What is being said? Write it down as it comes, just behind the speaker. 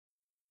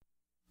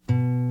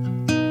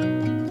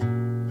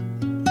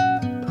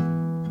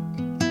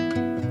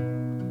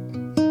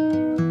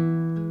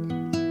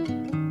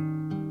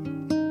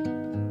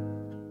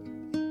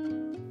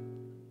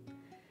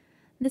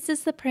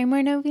is the Pray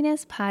More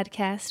Novenas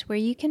podcast where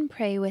you can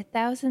pray with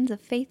thousands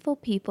of faithful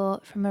people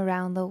from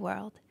around the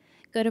world.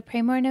 Go to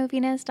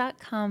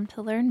praymorenovenas.com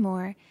to learn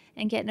more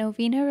and get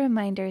novena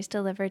reminders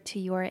delivered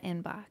to your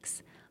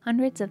inbox.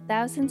 Hundreds of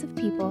thousands of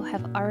people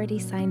have already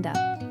signed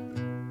up.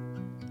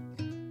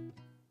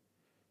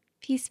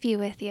 Peace be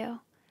with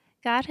you.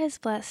 God has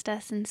blessed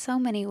us in so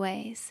many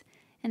ways,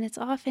 and it's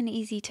often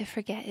easy to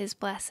forget His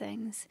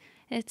blessings.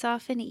 It's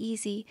often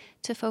easy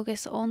to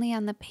focus only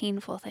on the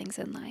painful things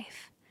in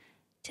life.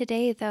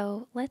 Today,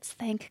 though, let's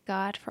thank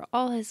God for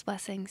all His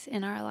blessings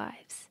in our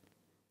lives.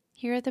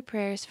 Here are the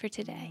prayers for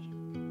today,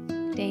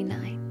 Day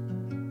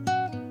 9.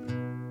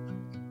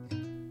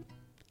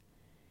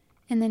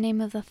 In the name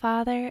of the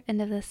Father,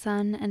 and of the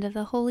Son, and of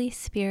the Holy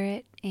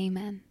Spirit,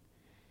 Amen.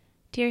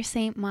 Dear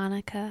Saint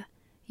Monica,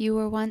 you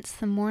were once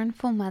the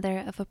mournful mother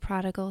of a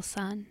prodigal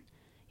son.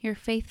 Your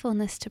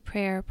faithfulness to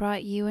prayer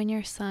brought you and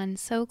your son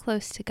so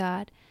close to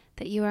God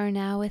that you are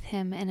now with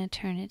Him in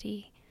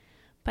eternity.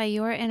 By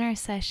your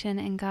intercession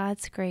and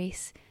God's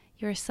grace,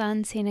 your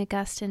son, St.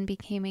 Augustine,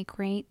 became a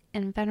great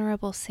and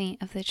venerable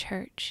saint of the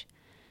Church.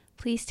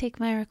 Please take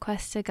my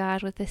request to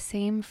God with the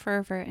same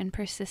fervor and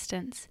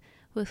persistence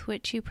with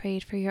which you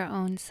prayed for your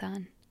own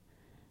son.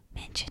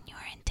 Mention your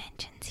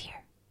intentions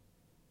here.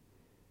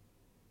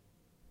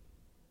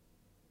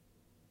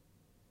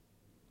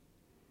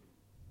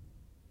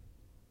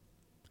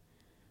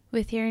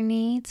 With your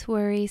needs,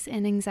 worries,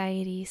 and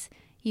anxieties,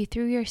 you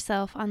threw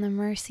yourself on the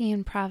mercy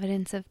and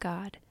providence of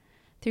God.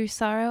 Through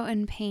sorrow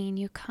and pain,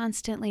 you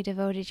constantly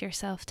devoted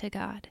yourself to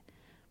God.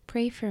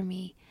 Pray for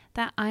me,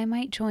 that I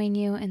might join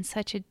you in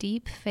such a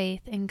deep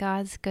faith in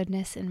God's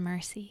goodness and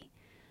mercy.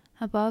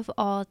 Above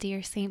all,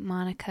 dear Saint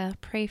Monica,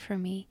 pray for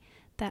me,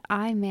 that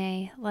I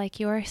may, like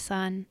your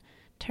son,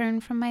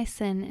 turn from my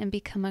sin and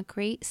become a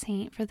great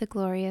saint for the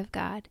glory of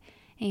God.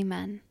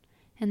 Amen.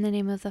 In the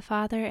name of the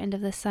Father, and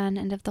of the Son,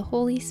 and of the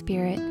Holy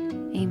Spirit.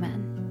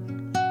 Amen.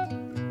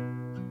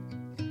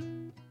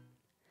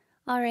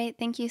 All right,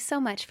 thank you so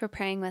much for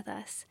praying with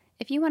us.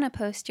 If you want to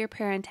post your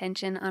prayer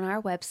intention on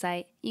our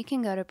website, you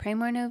can go to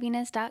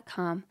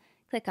praymorenovenas.com,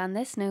 click on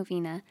this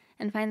novena,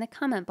 and find the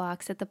comment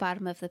box at the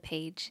bottom of the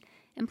page.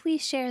 And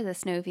please share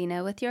this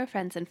novena with your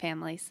friends and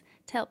families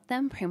to help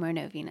them pray more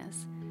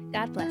novenas.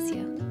 God bless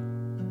you.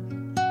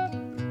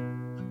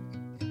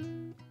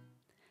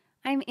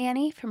 I'm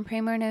Annie from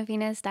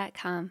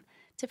praymorenovenas.com.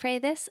 To pray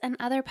this and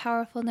other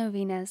powerful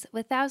novenas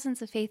with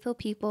thousands of faithful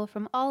people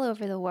from all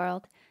over the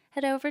world,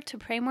 head over to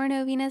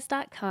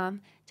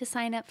praymorenovenas.com to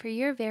sign up for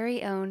your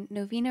very own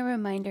novena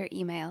reminder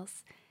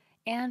emails.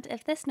 And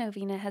if this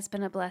novena has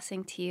been a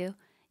blessing to you,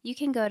 you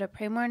can go to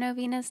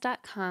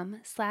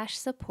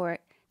praymorenovenas.com/support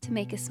to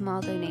make a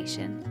small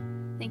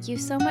donation. Thank you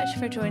so much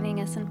for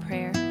joining us in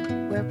prayer.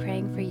 We're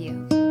praying for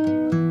you.